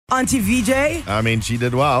Auntie VJ? I mean, she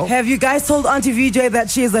did well. Have you guys told Auntie VJ that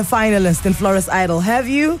she is a finalist in Florist Idol? Have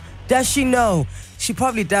you? Does she know? She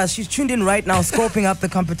probably does. She's tuned in right now, scoping up the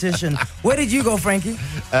competition. Where did you go, Frankie?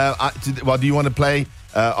 Do you want to play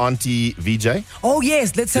Auntie VJ? Oh,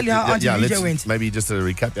 yes. Let's tell you how Auntie VJ went. Maybe just a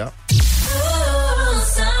recap, yeah?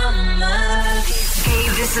 Hey,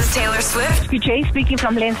 this is Taylor Swift. Jay speaking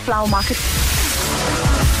from Lens Flower Market.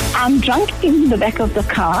 I'm drunk in the back of the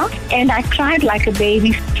car and I cried like a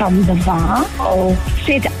baby from the bar.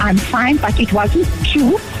 Said I'm fine, but it wasn't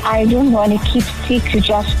true. I don't want to keep sick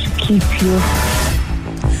just to keep you.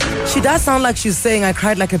 She does sound like she's saying, I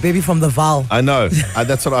cried like a baby from the Val. I know.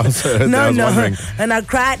 That's what I was wondering. And I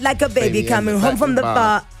cried like a baby coming home from the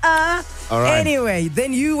bar. All right. Anyway,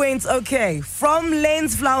 then you went, okay. From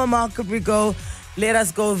Lane's Flower Market we go. Let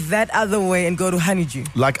us go that other way and go to Honeydew.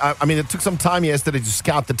 I mean, it took some time yesterday to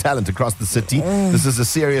scout the talent across the city. This is a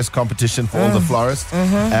serious competition for all the florists.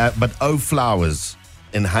 But Flowers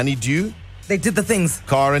in Honeydew. They did the things.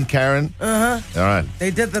 Karen. All right.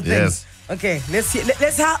 They did the things. Yes. Okay, let's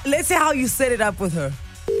see how you set it up with her.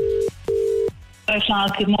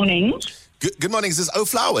 Flowers, good morning. Good morning. Is this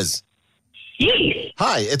Flowers? Yes.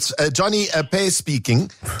 Hi, it's Johnny Pay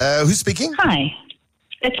speaking. Who's speaking? Hi.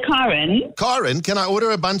 It's Karen. Karen, can I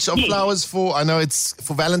order a bunch of flowers for, I know it's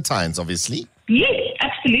for Valentine's, obviously. Yes,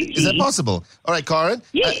 absolutely. Is that possible? All right, Karen.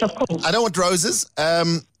 Yes, of course. I don't want roses.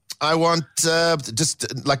 I want just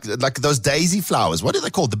like those daisy flowers. What are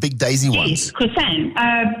they called? The big daisy ones? Croissant.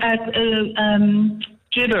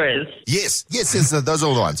 Gibberers. Yes. Those are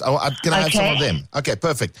all the ones. Can I have some of them? Okay,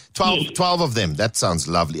 perfect. 12 of them. That sounds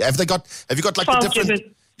lovely. Have you got like the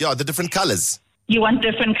different, the different colors? You want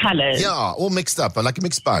different colors? Yeah, all mixed up, like a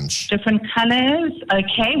mixed bunch. Different colors,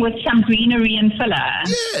 okay, with some greenery and filler.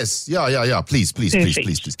 Yes, yeah. Please.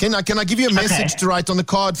 Can I give you a message to write on the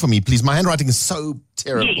card for me, please? My handwriting is so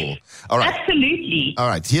terrible. Yes, all right. absolutely. All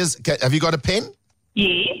right. Have you got a pen?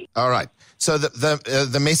 Yes. All right. So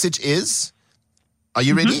the message is, are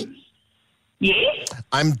you ready? Yes.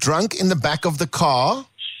 I'm drunk in the back of the car.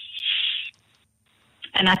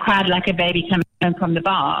 And I cried like a baby coming home from the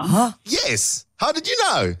bar. Huh? Yes. How did you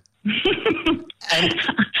know? And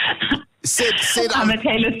said I'm a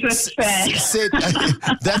Taylor Swift fan.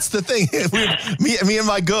 That's the thing. Me and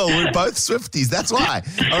my girl, we're both Swifties. That's why.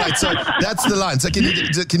 All right, so that's the line. So can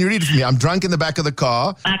you read it for me? I'm drunk in the back of the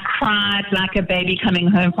car. I cried like a baby coming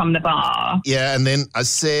home from the bar. Yeah, and then I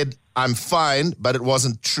said, I'm fine, but it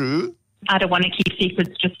wasn't true. I don't want to keep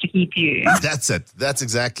secrets just to keep you. That's it. That's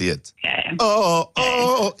exactly it. Okay. Oh.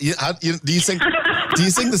 Do you sing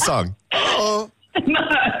the song? Oh. No.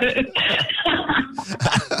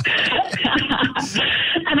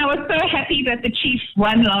 And I was so happy that the Chiefs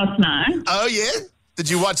won last night. Oh, yeah? Did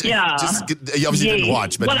you watch it? Yeah. You obviously didn't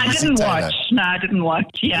watch. But I didn't watch. No, I didn't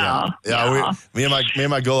watch. Yeah. Me and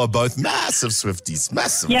my girl are both massive Swifties.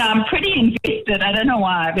 Massive. Yeah, I'm pretty invested. I don't know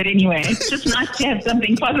why. But anyway, it's just nice to have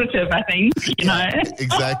something positive, I think, you know.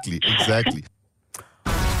 Exactly.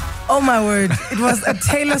 Oh, my word. It was a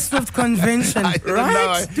Taylor Swift convention, I didn't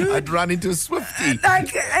know I'd run into a Swiftie.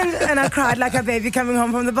 And I cried like a baby coming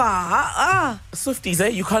home from the bar.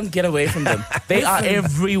 Swifties, you can't get away from them. They are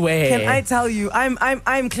everywhere. Can I tell you,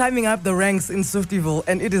 I'm climbing up the ranks in Swiftieville,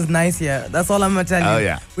 and it is nice here. That's all I'm going to tell you. Oh,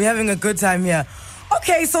 yeah. We're having a good time here.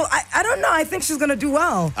 Okay, so I don't know. I think she's going to do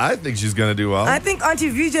well. I think she's going to do well. I think Auntie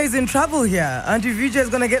VJ is in trouble here. Auntie VJ is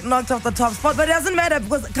going to get knocked off the top spot. But it doesn't matter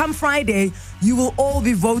because come Friday, you will all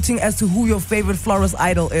be voting as to who your favorite Florist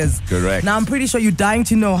Idol is. Correct. Now, I'm pretty sure you're dying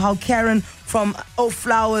to know how Karen from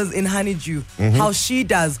Flowers in Honeydew, how she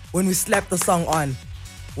does when we slap the song on.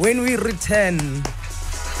 When we return,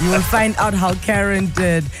 you will find out how Karen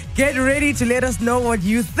did. Get ready to let us know what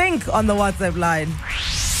you think on the WhatsApp line.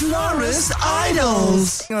 Florist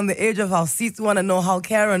Idols. On the edge of our seats, we want to know how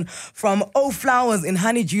Karen from Flowers in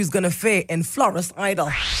Honeydew is going to fare in Florist Idol.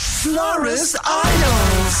 Florist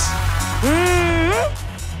Idols.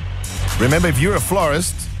 Remember, if you're a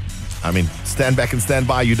florist, stand back and stand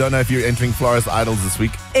by. You don't know if you're entering Florist Idols this week.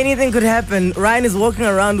 Anything could happen. Ryan is walking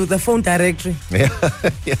around with a phone directory. Yeah.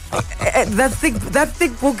 That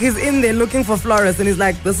thick book is in there looking for florists, and he's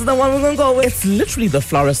like, this is the one we're going to go with. It's literally the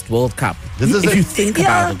Florist World Cup. If you think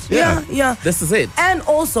about it. Yeah. This is it. And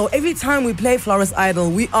also, every time we play Florist Idol,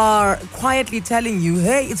 we are quietly telling you,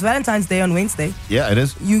 hey, it's Valentine's Day on Wednesday. Yeah, it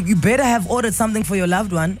is. You better have ordered something for your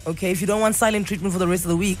loved one, okay? If you don't want silent treatment for the rest of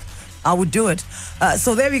the week, I would do it.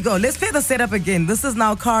 So there we go. Let's play the setup again. This is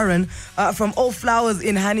now Karen from Flowers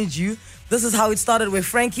in Honeydew This is how it started, where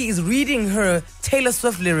Frankie is reading her Taylor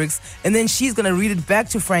Swift lyrics, and then she's going to read it back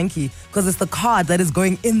to Frankie because it's the card that is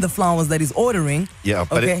going in the flowers that he's ordering. Yeah,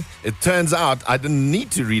 but Okay. it turns out I didn't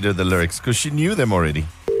need to read her the lyrics because she knew them already.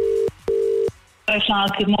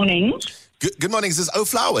 Charles, good morning. Good morning. Is this O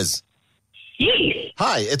Flowers? Yes.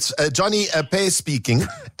 Hi, it's Johnny Pay speaking.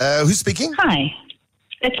 Who's speaking? Hi.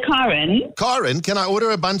 It's Karen. Karen, can I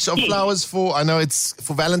order a bunch of Yes. flowers for, I know it's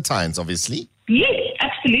for Valentine's, obviously. Yes,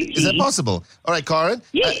 absolutely. Is that possible? All right, Karen.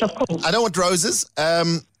 Yes, of course. I don't want roses.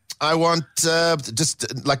 I want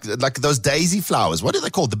just like those daisy flowers. What are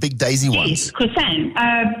they called? The big daisy ones? Yes, Croissant.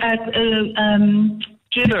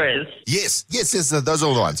 Gibbers. Yes. Those are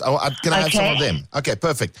all the ones. Can I have some of Okay. them? Okay,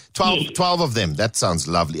 perfect. 12, Yes. 12 of them. That sounds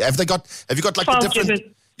lovely. Have you got like the 12 different?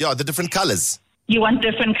 gibbers. Yeah, the different colors. You want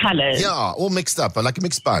different colors? Yeah, all mixed up. I like a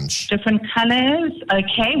mixed bunch. Different colors,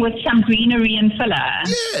 okay, with some greenery and filler.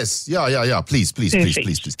 Yes. Yeah. Please.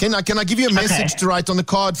 Perfect. Can I give you a message to write on the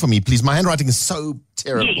card for me, please? My handwriting is so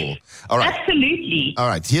terrible. Yes. All right. Absolutely. All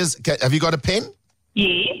right. Have you got a pen?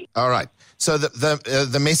 Yes. All right. So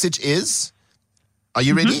the message is, are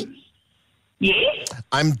you ready? Yes.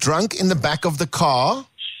 I'm drunk in the back of the car.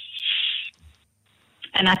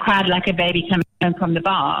 And I cried like a baby coming home from the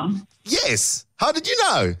bar. Yes. How did you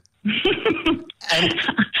know? And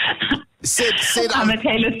said I'm a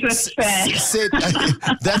Taylor Swift fan. said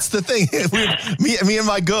that's the thing. Me and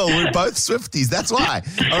my girl, we're both Swifties. That's why.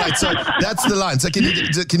 All right. So that's the line. So can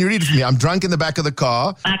you read it for me? I'm drunk in the back of the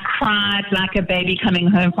car. I cried like a baby coming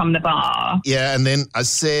home from the bar. Yeah. And then I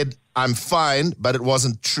said, I'm fine, but it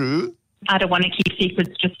wasn't true. I don't want to keep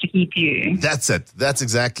secrets just to keep you. That's it. That's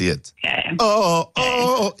exactly it. Okay. Oh.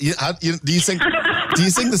 Do you sing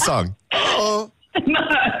the song? Oh. No.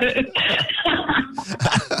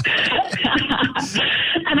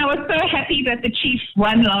 And I was so happy that the Chiefs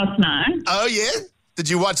won last night. Oh yeah. Did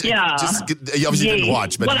you watch it? Yeah. You obviously Yes. didn't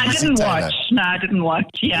watch, but well, did I you see didn't Taylor? watch. No, I didn't watch.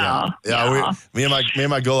 Yeah. Me and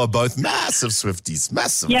my girl are both massive Swifties.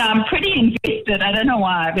 Massive. Yeah, I'm pretty invested. I don't know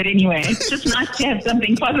why, but anyway, it's just nice to have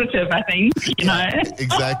something positive, I think, you know.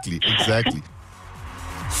 Exactly.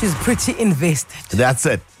 She's pretty invested. That's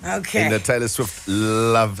it. Okay. In the Taylor Swift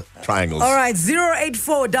love triangles. All right,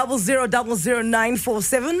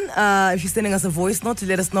 084-0000-947. If you're sending us a voice note to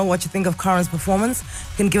let us know what you think of Karen's performance,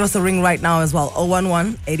 you can give us a ring right now as well.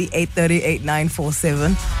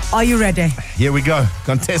 011-8838-947. Are you ready? Here we go.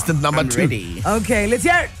 Contestant number I'm 2. ready. Okay, let's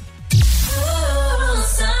hear it.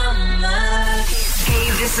 Hey,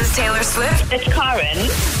 this is Taylor Swift. It's Karen.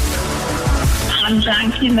 I'm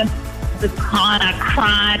drunk in the car and I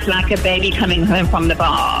cried like a baby coming home from the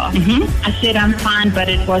bar. I said I'm fine, but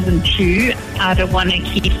it wasn't true. I don't want to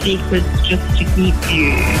keep secrets just to keep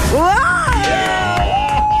you.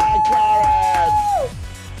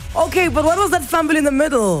 Okay, but what was that fumble in the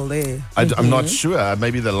middle there? I'm not sure.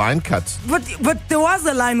 Maybe the line cut. But there was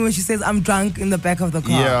a line where she says, I'm drunk in the back of the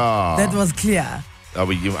car. Yeah. That was clear. Now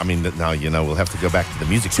we'll have to go back to the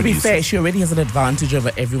music To be producer. fair, she already has an advantage over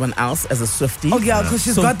everyone else as a Swiftie. Oh, yeah, because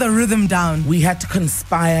she's So- got the rhythm down. We had to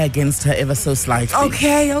conspire against her ever so slightly.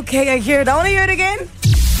 Okay, I hear it. I want to hear it again.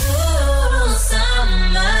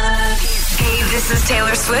 Hey, this is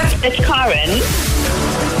Taylor Swift. It's Karen.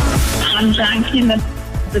 I'm drunk in the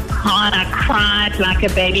car and I cried like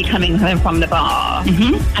a baby coming home from the bar.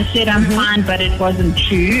 I said I'm fine, but it wasn't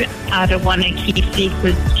true. I don't want to keep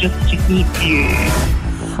secrets just to keep you.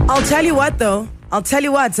 I'll tell you what, though. It's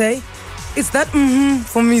that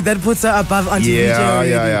for me that puts her above Auntie VJ already.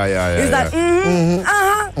 Yeah. It's that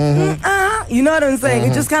You know what I'm saying?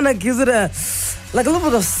 It just kind of gives it a little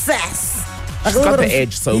bit of sass. Like She's a got little the bit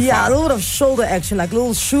edge so Yeah, far. a little bit of shoulder action, like a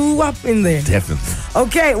little shoe up in there. Definitely.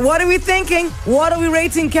 Okay, what are we thinking? What are we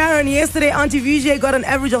rating Karen? Yesterday, Auntie VJ got an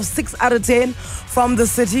average of 6 out of 10 from the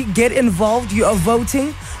city. Get involved. You are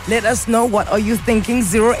voting. Let us know, what are you thinking?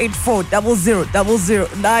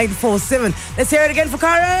 084-0000-947. Let's hear it again for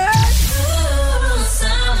Karen.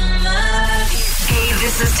 Hey,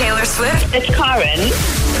 this is Taylor Swift. It's Karen.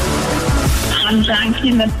 I'm drunk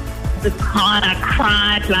in the car and I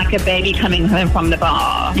cried like a baby coming home from the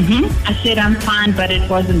bar. I said I'm fine, but it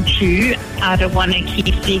wasn't true. I don't want to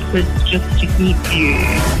keep secrets just to keep you.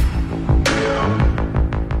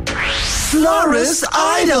 Florist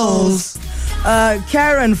Idols.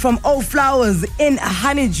 Karen from O Flowers in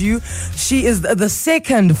Honeydew. She is the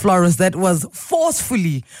second florist that was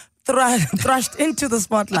forcefully thrust into the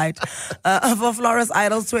spotlight for Florist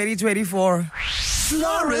Idols 2024.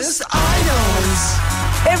 Florist Idols.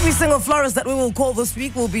 Every single florist that we will call this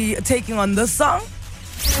week will be taking on this song.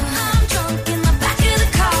 I'm drunk in the back of the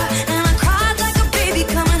car, and I cried like a baby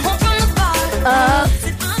coming home from the bar.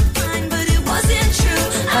 Said I'm fine, but it wasn't true.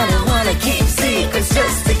 I don't wanna keep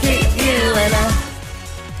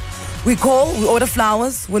We call, we order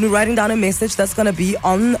flowers. When we're writing down a message, that's going to be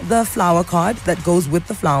on the flower card that goes with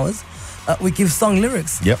the flowers. We give song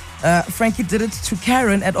lyrics. Yep. Frankie did it to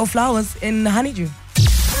Karen at O Flowers in Honeydew.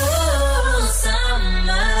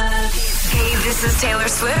 Hey, this is Taylor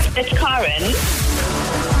Swift. It's Karen.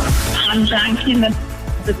 I'm drunk in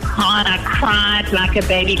the car and I cried like a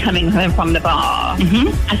baby coming home from the bar.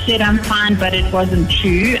 I said I'm fine, but it wasn't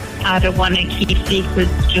true. I don't want to keep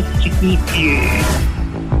secrets just to keep you.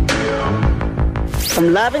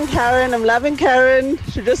 I'm loving Karen.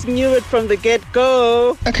 She just knew it from the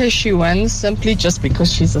get-go. Okay, she wins simply just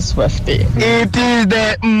because she's a Swiftie. It is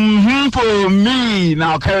the for me.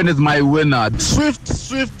 Now Karen is my winner. Swift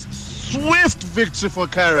victory for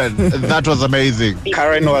Karen. That was amazing.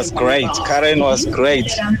 Karen was great. Karen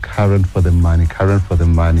for the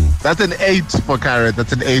money. That's an 8 for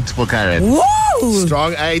Karen. Woo!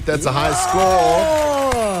 Strong 8. That's a high score.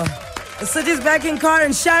 Oh. The city's back in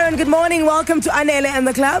Karen. Sharon, good morning. Welcome to Anele and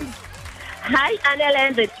the Club. Hi, Anel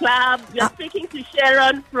and the Club. You're speaking to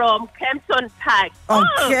Sharon from Kempton Park.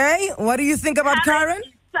 Okay. What do you think about Karen?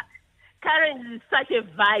 Karen is such a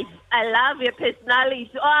vibe. I love her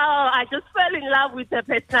personality. Oh, I just fell in love with her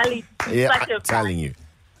personality. Yeah, Such a I'm telling you.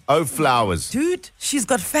 Oh, Flowers. Dude, she's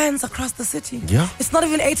got fans across the city. Yeah. It's not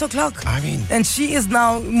even 8 o'clock. I mean. And she is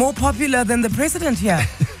now more popular than the president here.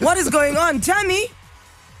 What is going on? Tammy?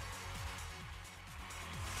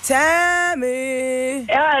 Lauren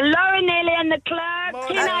Nelly and the Club.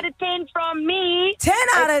 10 out of 10 from me. 10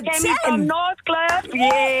 out of 10? From North Club.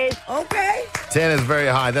 Yes. Okay. 10 is very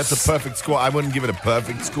high. That's a perfect score. I wouldn't give it a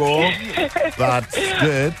perfect score, but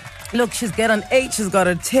good. Look, she's got an 8. She's got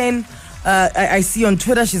a 10. I see on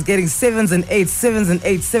Twitter she's getting 7s and 8s, 7s and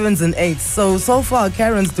 8s, 7s and 8s. So far,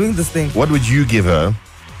 Karen's doing this thing. What would you give her?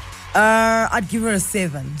 I'd give her a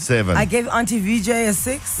 7. 7. I gave Auntie VJ a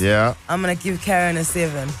 6. Yeah. I'm going to give Karen a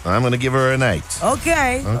 7. I'm going to give her an 8.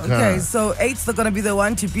 Okay. So 8's are going to be the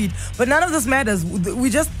one to beat. But none of this matters. We're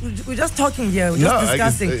just talking here. We're just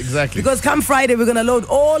discussing. Exactly. Because come Friday, we're going to load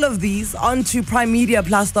all of these onto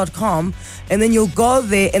primemediaplus.com. And then you'll go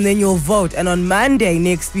there and then you'll vote. And on Monday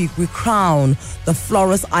next week, we crown the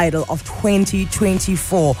Florist Idol of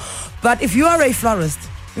 2024. But if you are a florist,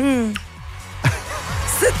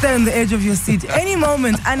 sit there on the edge of your seat. Any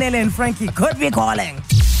moment, Anele and Frankie could be calling.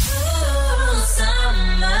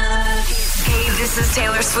 Hey, this is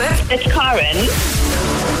Taylor Swift. It's Karen.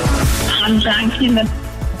 I'm drunk in the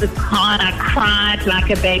car and I cried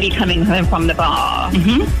like a baby coming home from the bar.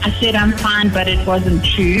 I said I'm fine, but it wasn't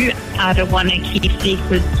true. I don't want to keep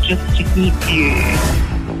secrets just to keep you.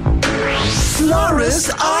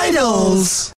 Florist Idols.